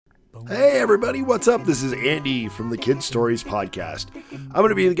Hey everybody, what's up? This is Andy from the Kid Stories Podcast. I'm going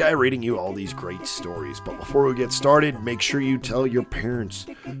to be the guy reading you all these great stories, but before we get started, make sure you tell your parents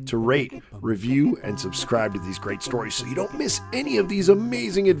to rate, review, and subscribe to these great stories so you don't miss any of these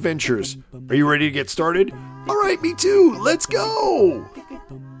amazing adventures. Are you ready to get started? All right, me too. Let's go!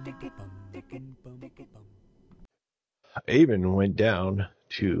 Avon went down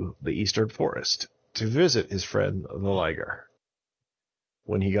to the eastern forest to visit his friend the liger.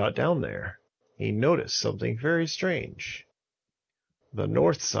 When he got down there, he noticed something very strange. The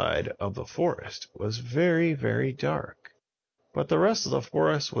north side of the forest was very, very dark, but the rest of the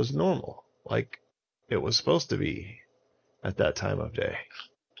forest was normal, like it was supposed to be at that time of day.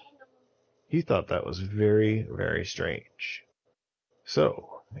 He thought that was very, very strange.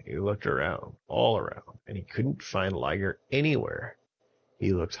 So he looked around, all around, and he couldn't find Liger anywhere.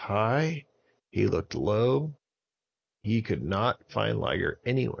 He looked high, he looked low. He could not find Liger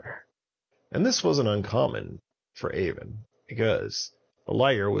anywhere. And this wasn't uncommon for Avon, because the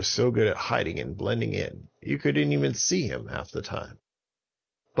liger was so good at hiding and blending in, you couldn't even see him half the time.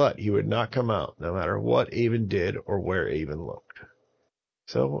 But he would not come out, no matter what Avon did or where Avon looked.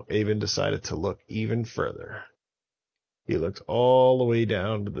 So Avon decided to look even further. He looked all the way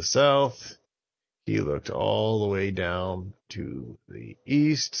down to the south. He looked all the way down to the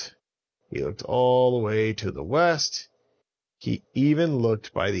east. He looked all the way to the west. He even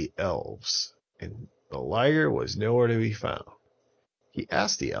looked by the elves, and the liger was nowhere to be found. He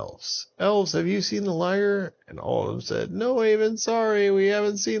asked the elves, "Elves, have you seen the liger?" And all of them said, "No, Avon, sorry, we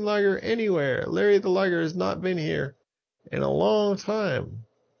haven't seen liger anywhere. Larry the liger has not been here in a long time."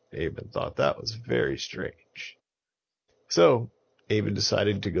 Avon thought that was very strange. So Avon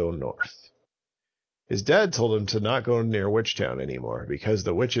decided to go north. His dad told him to not go near Witchtown anymore because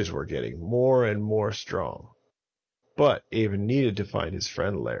the witches were getting more and more strong. But Avon needed to find his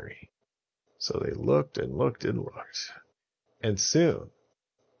friend Larry. So they looked and looked and looked. And soon,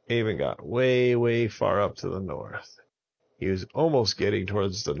 Avon got way, way far up to the north. He was almost getting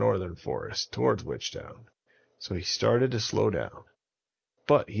towards the northern forest, towards Witchtown. So he started to slow down.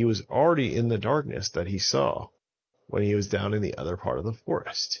 But he was already in the darkness that he saw when he was down in the other part of the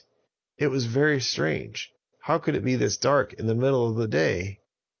forest. It was very strange. How could it be this dark in the middle of the day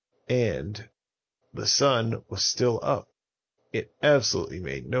and the sun was still up? It absolutely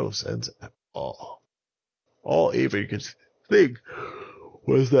made no sense at all. All Avon could think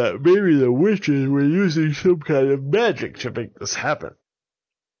was that maybe the witches were using some kind of magic to make this happen.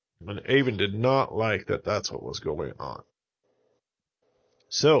 And Avon did not like that that's what was going on.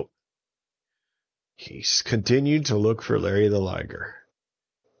 So he continued to look for Larry the liger.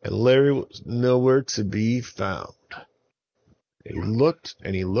 And Larry was nowhere to be found. He looked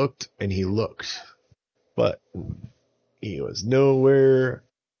and he looked and he looked. But he was nowhere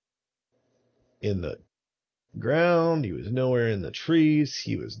in the ground. He was nowhere in the trees.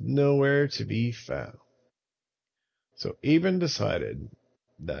 He was nowhere to be found. So Avon decided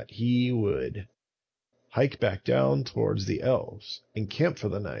that he would hike back down towards the elves and camp for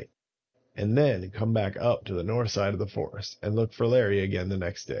the night, and then come back up to the north side of the forest and look for Larry again the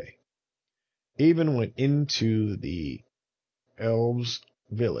next day. Avon went into the elves'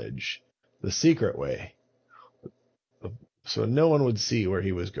 village the secret way, so no one would see where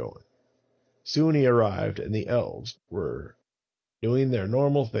he was going. Soon he arrived, and the elves were doing their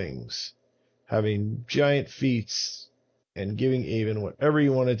normal things, having giant feasts and giving Avon whatever he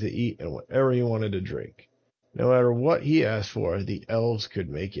wanted to eat and whatever he wanted to drink. No matter what he asked for, the elves could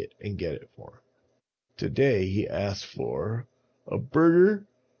make it and get it for him. Today he asked for a burger,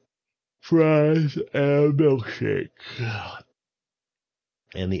 fries, and a milkshake.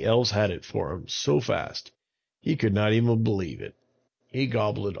 And the elves had it for him so fast, he could not even believe it. He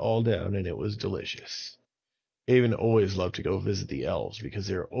gobbled it all down, and it was delicious. Avon always loved to go visit the elves because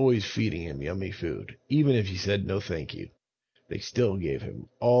they were always feeding him yummy food. Even if he said no thank you, they still gave him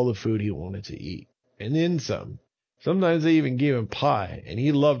all the food he wanted to eat, and then some. Sometimes they even gave him pie, and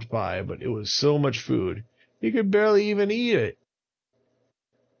he loved pie, but it was so much food, he could barely even eat it.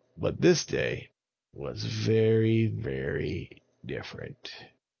 But this day was very, very different.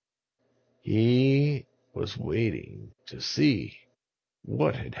 He was waiting to see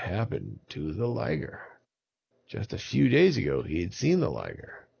what had happened to the liger. Just a few days ago, he had seen the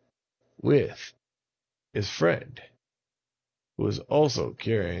liger with his friend, who was also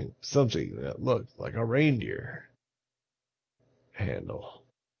carrying something that looked like a reindeer handle.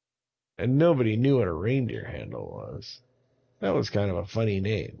 And nobody knew what a reindeer handle was. That was kind of a funny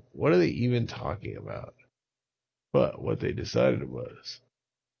name. What are they even talking about? But what they decided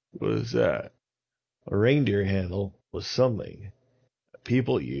was that a reindeer handle was something that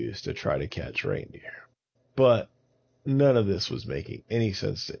people use to try to catch reindeer. But none of this was making any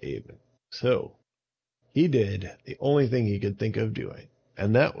sense to Avon. So he did the only thing he could think of doing,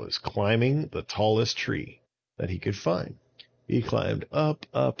 and that was climbing the tallest tree that he could find. He climbed up,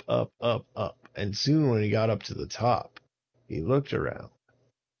 up, up, up, up, and soon when he got up to the top, he looked around,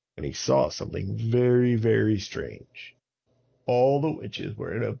 and he saw something very, very strange. All the witches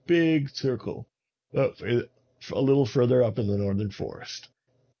were in a big circle a little further up in the northern forest.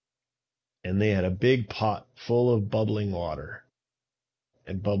 And they had a big pot full of bubbling water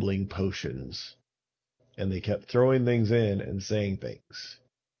and bubbling potions. And they kept throwing things in and saying things.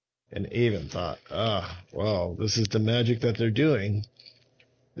 And Avon thought, well, this is the magic that they're doing.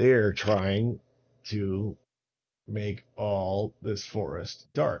 They're trying to make all this forest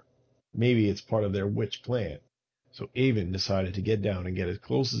dark. Maybe it's part of their witch plan. So Avon decided to get down and get as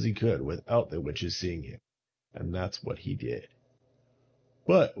close as he could without the witches seeing him. And that's what he did.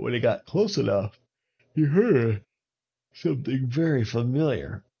 But when he got close enough, he heard something very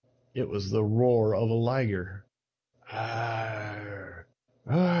familiar. It was the roar of a liger. Arr,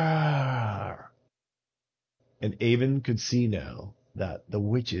 arr. And Avon could see now that the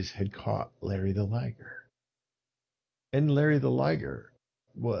witches had caught Larry the Liger. And Larry the Liger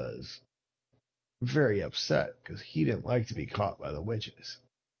was very upset because he didn't like to be caught by the witches.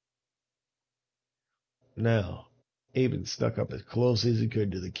 Now, Avon stuck up as close as he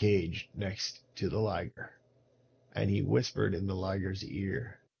could to the cage next to the liger, and he whispered in the liger's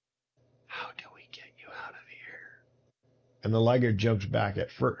ear, "How do we get you out of here?" And the liger jumped back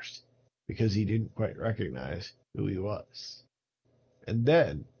at first because he didn't quite recognize who he was. And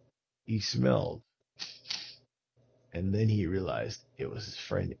then he smelled, and then he realized it was his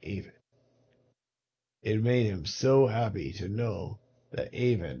friend Avon. It made him so happy to know that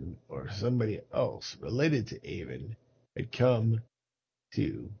Avon, or somebody else related to Avon, had come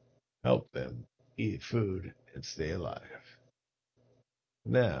to help them eat food and stay alive.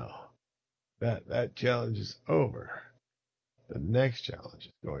 Now that challenge is over, the next challenge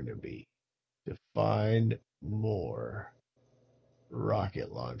is going to be to find more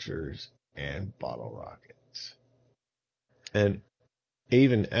rocket launchers and bottle rockets. And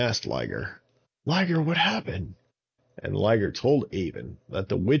Avon asked Liger, "Liger, what happened?" And Liger told Avon that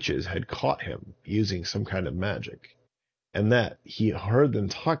the witches had caught him using some kind of magic, and that he heard them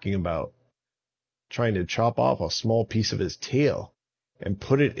talking about trying to chop off a small piece of his tail and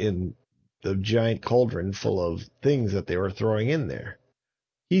put it in the giant cauldron full of things that they were throwing in there.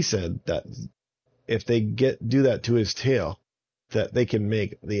 He said that if they do that to his tail, that they can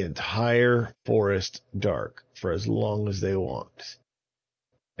make the entire forest dark for as long as they want.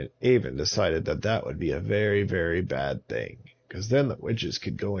 And Avon decided that that would be a very, very bad thing, because then the witches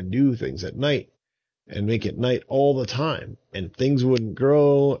could go and do things at night and make it night all the time, and things wouldn't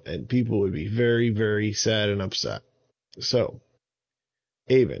grow, and people would be very, very sad and upset. So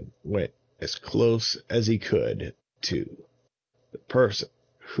Avon went as close as he could to the person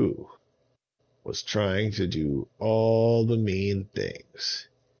who was trying to do all the mean things.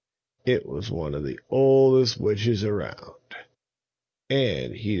 It was one of the oldest witches around.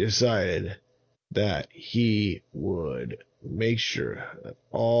 And he decided that he would make sure that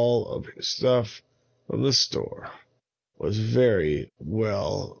all of his stuff from the store was very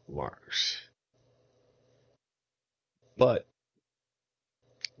well marked. But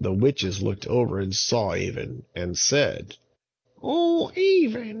the witches looked over and saw Avon and said, "Oh,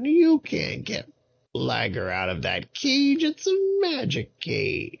 Avon, you can't get Liger out of that cage. It's a magic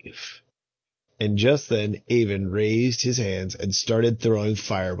cave." And just then, Avon raised his hands and started throwing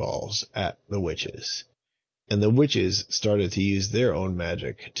fireballs at the witches. And the witches started to use their own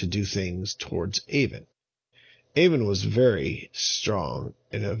magic to do things towards Avon. Avon was very strong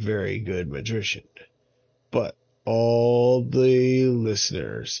and a very good magician. But all the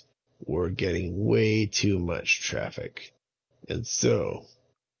listeners were getting way too much traffic. And so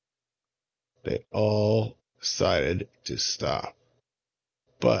they all decided to stop.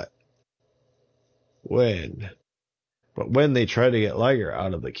 But when they tried to get Liger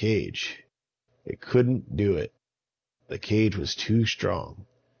out of the cage, they couldn't do it. The cage was too strong.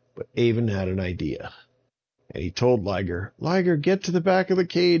 But Avon had an idea. And he told Liger, "Liger, get to the back of the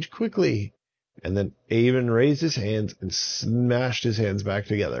cage quickly." And then Avon raised his hands and smashed his hands back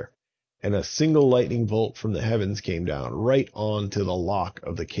together. And a single lightning bolt from the heavens came down right onto the lock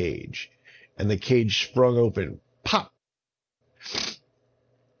of the cage. And the cage sprung open. Pop!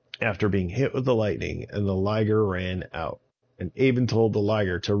 After being hit with the lightning, and the Liger ran out. And Avon told the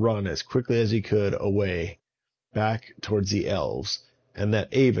Liger to run as quickly as he could away, back towards the elves, and that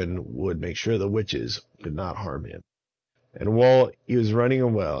Avon would make sure the witches did not harm him. And while he was running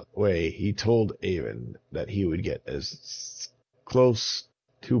away, he told Avon that he would get as close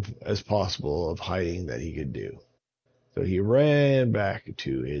to as possible of hiding that he could do. So he ran back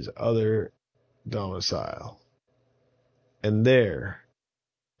to his other domicile. And there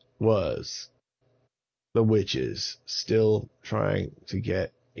was the witches still trying to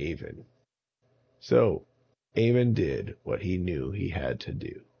get Avon. So Avon did what he knew he had to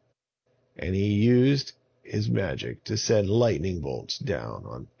do. And he used his magic to send lightning bolts down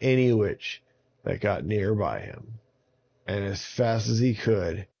on any witch that got nearby him. And as fast as he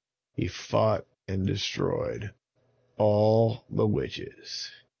could, he fought and destroyed all the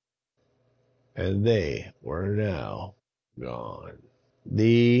witches. And they were now gone.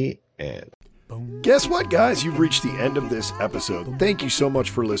 The end. Guess what, guys? You've reached the end of this episode. Thank you so much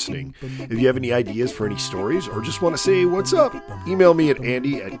for listening. If you have any ideas for any stories or just want to say what's up, email me at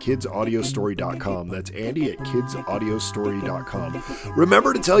andy@kidsaudiostory.com. That's andy@kidsaudiostory.com.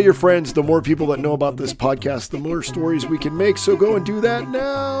 Remember to tell your friends. The more people that know about this podcast, the more stories we can make. So go and do that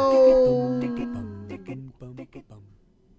now.